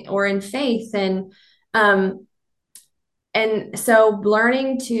believing or in faith. Um, and so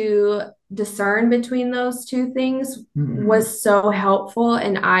learning to discern between those two things Hmm. was so helpful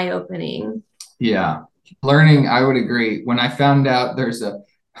and eye-opening. Yeah. Learning, I would agree. When I found out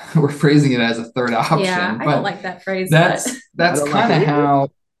we're phrasing it as a third Yeah, option, I don't but like that phrase, but I that's don't like kind it of either.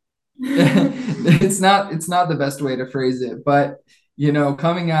 how it's not the best way to phrase it, but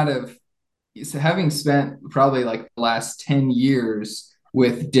coming out of having spent probably like the last 10 years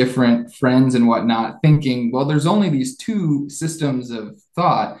with different friends and whatnot, thinking, well, there's only these two systems of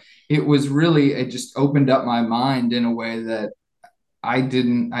thought. It just opened up my mind in a way that I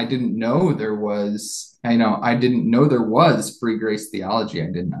didn't know there was. I didn't know there was free grace theology. I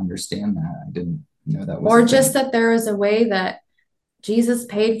didn't understand that. I didn't know that was or a just thing. that there is a way that Jesus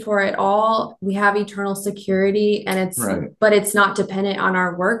paid for it all. We have eternal security and Right. but it's not dependent on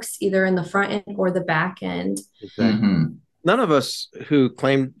our works, either in the front end or the back end. Exactly. Hmm. None of us who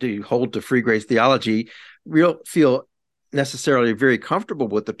claim to hold to free grace theology real feel necessarily very comfortable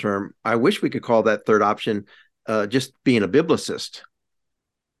with the term. I wish we could call that third option just being a biblicist.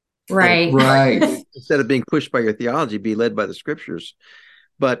 And Right. Right. instead of being pushed by your theology, be led by the scriptures.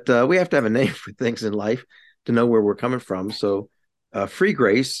 But we have to have a name for things in life to know where we're coming from. So free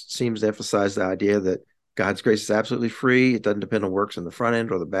grace seems to emphasize the idea that God's grace is absolutely free. It doesn't depend on works in the front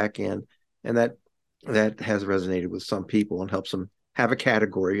end or the back end. And that has resonated with some people and helps them have a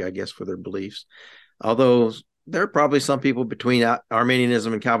category, I guess, for their beliefs. Although there are probably some people between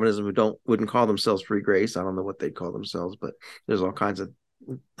Arminianism and Calvinism who wouldn't call themselves free grace. I don't know what they'd call themselves, but there's all kinds of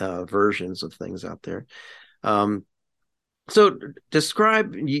versions of things out there. Um, so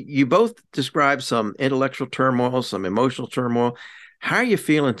you both describe some intellectual turmoil, some emotional turmoil. How are you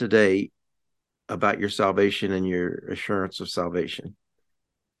feeling today about your salvation and your assurance of salvation?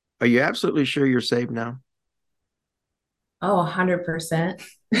 Are you absolutely sure you're saved now? Oh, 100%.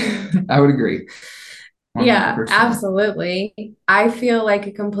 I would agree. Yeah, 100%. absolutely. I feel like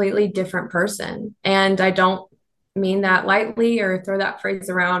a completely different person. And I don't mean that lightly or throw that phrase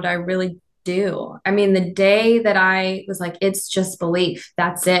around. I really do. I mean, the day that I was like, it's just belief,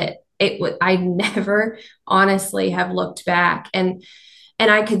 that's it. I never honestly have looked back. And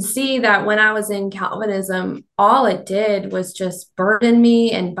I could see that when I was in Calvinism, all it did was just burden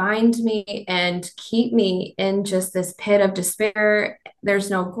me and bind me and keep me in just this pit of despair. There's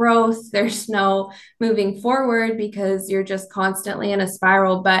no growth, there's no moving forward because you're just constantly in a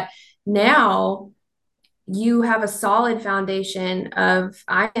spiral. But now you have a solid foundation of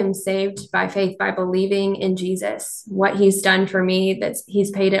I am saved by faith, by believing in Jesus, what he's done for me, that's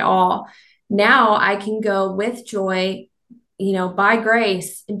he's paid it all. Now I can go with joy, by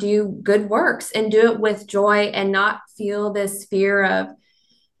grace, do good works and do it with joy and not feel this fear of,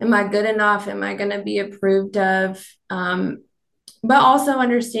 am I good enough? Am I going to be approved of? But also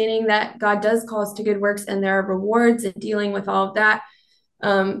understanding that God does call us to good works and there are rewards and dealing with all of that.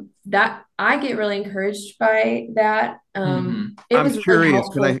 That I get really encouraged by that. Hmm. It I'm was really curious.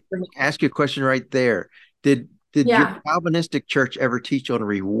 Can helpful I for me. ask you a question right there? Did your Yeah, Calvinistic church ever teach on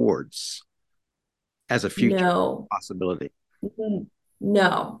rewards as a future no, possibility?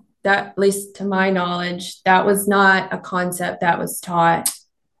 no, that, at least to my knowledge, that was not a concept that was taught.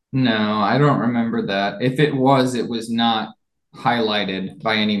 No, I don't remember that. If it was not highlighted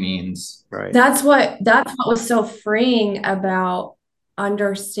by any means. Right. That's what was so freeing about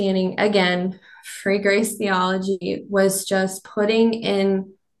understanding, again, free grace theology was just putting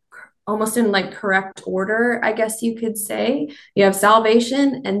in almost in like correct order, I guess you could say. You have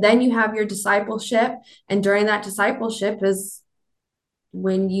salvation, and then you have your discipleship. And during that discipleship is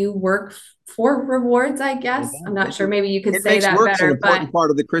when you work for rewards, I guess. I'm not sure. Maybe you could It say makes that works an better, but important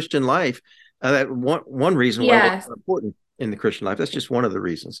part of the Christian life. That one reason why work yes. is important in the Christian life. That's just one of the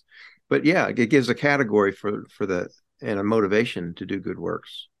reasons. But yeah, it gives a category for the and a motivation to do good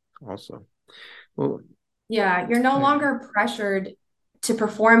works also. Well, Yeah, you're no longer pressured to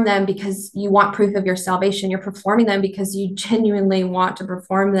perform them because you want proof of your salvation. You're performing them because you genuinely want to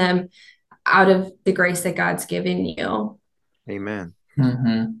perform them out of the grace that God's given you. amen.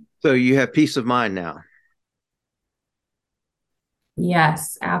 Mm-hmm. So you have peace of mind now.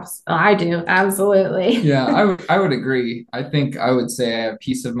 Yes, I do. Absolutely. Yeah, I would agree. I think I would say I have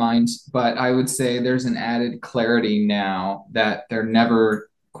peace of mind, but I would say there's an added clarity now that there never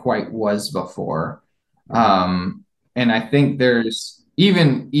quite was before. And I think there's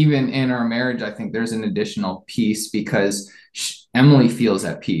even in our marriage, I think there's an additional piece because Emily feels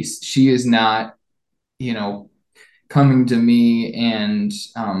at peace. She is not, you know, coming to me and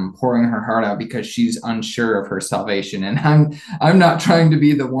pouring her heart out because she's unsure of her salvation. And I'm not trying to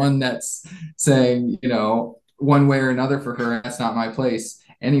be the one that's saying, one way or another for her. That's not my place,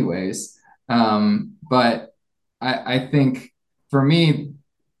 anyways. But I think for me,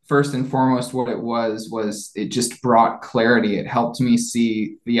 first and foremost, what it was it just brought clarity. It helped me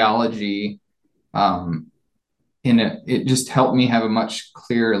see theology. It just helped me have a much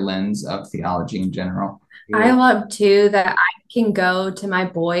clearer lens of theology in general. I love too that I can go to my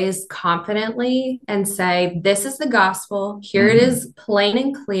boys confidently and say, this is the gospel. Here it is, plain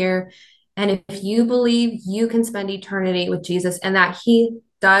and clear. And if you believe, you can spend eternity with Jesus and that he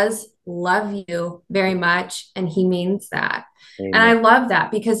does love you very much. And he means that. Amen. And I love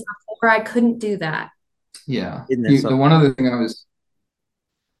that because before I couldn't do that. Yeah.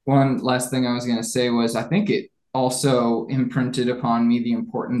 One last thing I was going to say was I think it also imprinted upon me the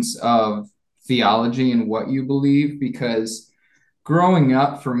importance of theology and what you believe, because growing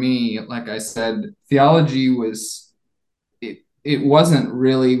up for me, like I said, theology was, it wasn't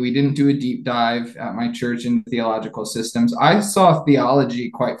really, we didn't do a deep dive at my church in theological systems. I saw theology,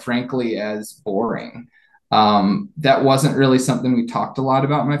 quite frankly, as boring. That wasn't really something we talked a lot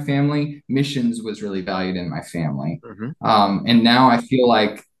about in my family. Missions was really valued in my family. And now I feel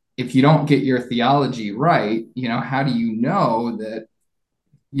like if you don't get your theology right, how do you know that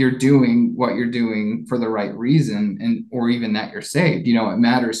you're doing what you're doing for the right reason, or even that you're saved? It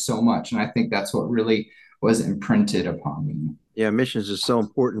matters so much. And I think that's what really was imprinted upon me. Yeah, missions is so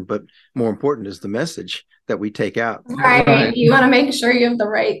important, but more important is the message that we take out. Right. You want to make sure you have the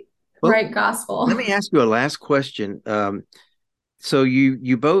right gospel. Let me ask you a last question. So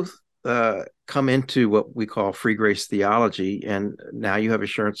you both come into what we call free grace theology, and now you have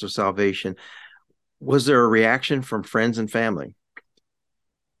assurance of salvation. Was there a reaction from friends and family?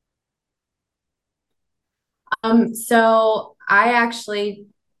 So I actually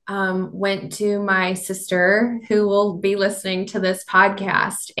went to my sister, who will be listening to this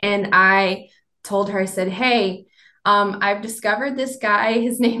podcast, and I told her, I said, hey, I've discovered this guy.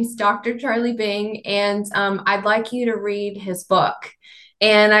 His name's Dr. Charlie Bing, and I'd like you to read his book.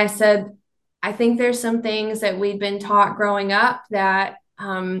 And I said, I think there's some things that we've been taught growing up that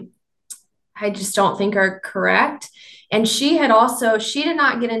I just don't think are correct. And she did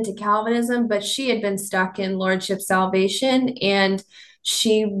not get into Calvinism, but she had been stuck in Lordship salvation. And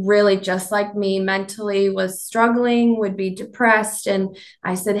she really, just like me, mentally was struggling, would be depressed. And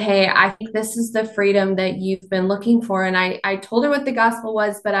I said, hey, I think this is the freedom that you've been looking for. And I told her what the gospel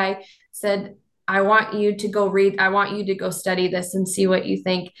was, but I said, I want you to go study this and see what you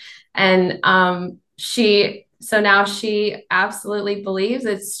think. And so now she absolutely believes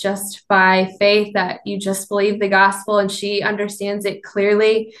it's just by faith that you just believe the gospel, and she understands it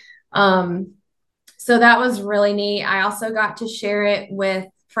clearly. So that was really neat. I also got to share it with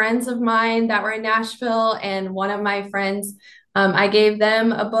friends of mine that were in Nashville, and one of my friends, I gave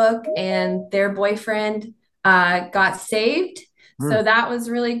them a book, and their boyfriend got saved. So that was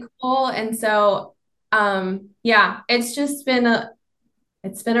really cool. And so, yeah, it's been a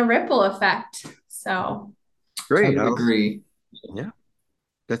ripple effect. So. Great. I agree. Yeah,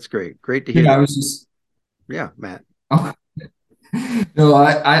 that's great. Great to hear. Yeah, Matt. Oh. No,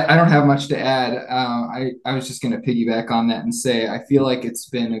 I don't have much to add. I was just going to piggyback on that and say I feel like it's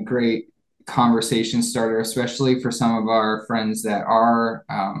been a great conversation starter, especially for some of our friends that are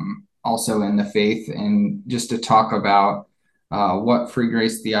also in the faith, and just to talk about what free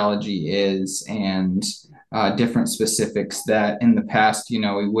grace theology is, and different specifics that in the past,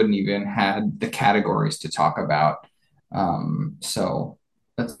 we wouldn't even had the categories to talk about. So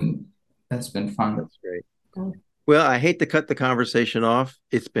That's been fun. That's great. Well, I hate to cut the conversation off.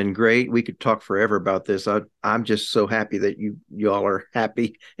 It's been great. We could talk forever about this. I'm just so happy that you all are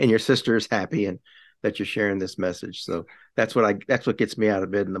happy and your sister is happy and that you're sharing this message. So that's what gets me out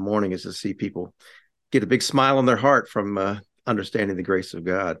of bed in the morning, is to see people get a big smile on their heart from understanding the grace of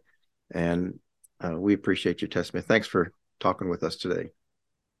God. And we appreciate your testimony. Thanks for talking with us today.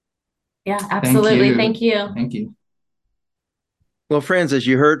 Yeah, absolutely. Thank you. Thank you. Well, friends, as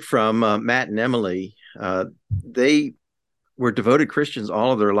you heard from Matt and Emily, they were devoted Christians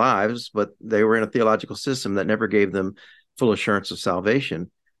all of their lives, but they were in a theological system that never gave them full assurance of salvation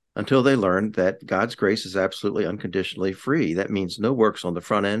until they learned that God's grace is absolutely unconditionally free. That means no works on the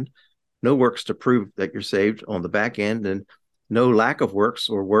front end, no works to prove that you're saved on the back end, and no lack of works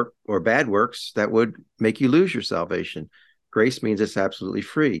or bad works that would make you lose your salvation. Grace means it's absolutely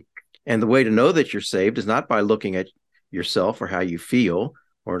free. And the way to know that you're saved is not by looking at yourself or how you feel,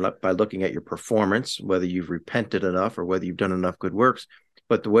 or by looking at your performance, whether you've repented enough or whether you've done enough good works.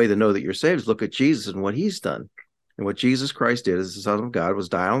 But the way to know that you're saved is look at Jesus and what he's done. And what Jesus Christ did as the Son of God was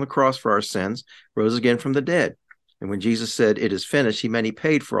die on the cross for our sins, rose again from the dead. And when Jesus said, "It is finished," he meant he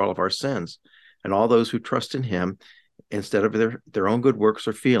paid for all of our sins. And all those who trust in him, instead of their own good works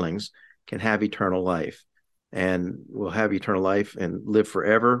or feelings, can have eternal life. And will have eternal life and live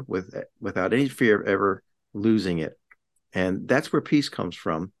forever without any fear of ever losing it. And that's where peace comes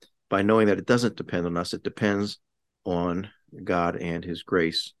from, by knowing that it doesn't depend on us. It depends on God and his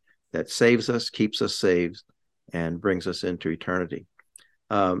grace that saves us, keeps us saved, and brings us into eternity.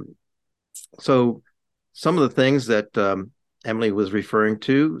 So some of the things that Emily was referring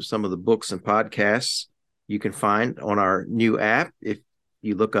to, some of the books and podcasts you can find on our new app. If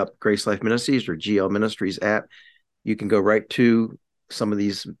you look up Grace Life Ministries or GL Ministries app, you can go right to some of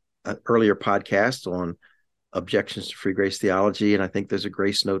these earlier podcasts on objections to free grace theology. And I think there's a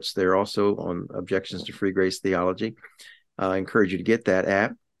grace notes there also on objections to free grace theology. I encourage you to get that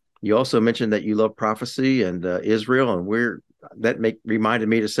app. You also mentioned that you love prophecy and Israel, and reminded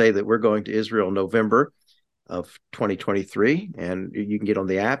me to say that we're going to Israel in November of 2023, and you can get on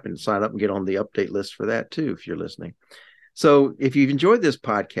the app and sign up and get on the update list for that too, if you're listening. So if you've enjoyed this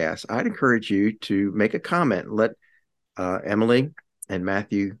podcast, I'd encourage you to make a comment and let Emily and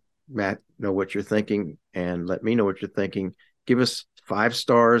Matt know what you're thinking, and let me know what you're thinking. Give us 5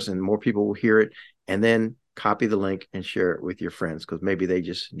 stars and more people will hear it, and then copy the link and share it with your friends, because maybe they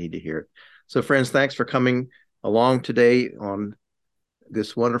just need to hear it. So friends, thanks for coming along today on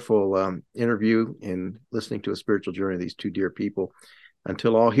this wonderful interview and listening to a spiritual journey of these two dear people.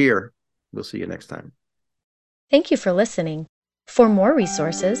 Until all here, we'll see you next time. Thank you for listening. For more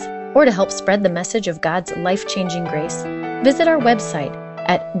resources, or to help spread the message of God's life-changing grace, visit our website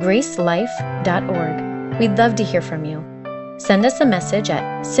at gracelife.org. We'd love to hear from you. Send us a message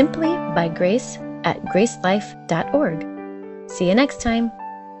at simplybygrace@gracelife.org. See you next time.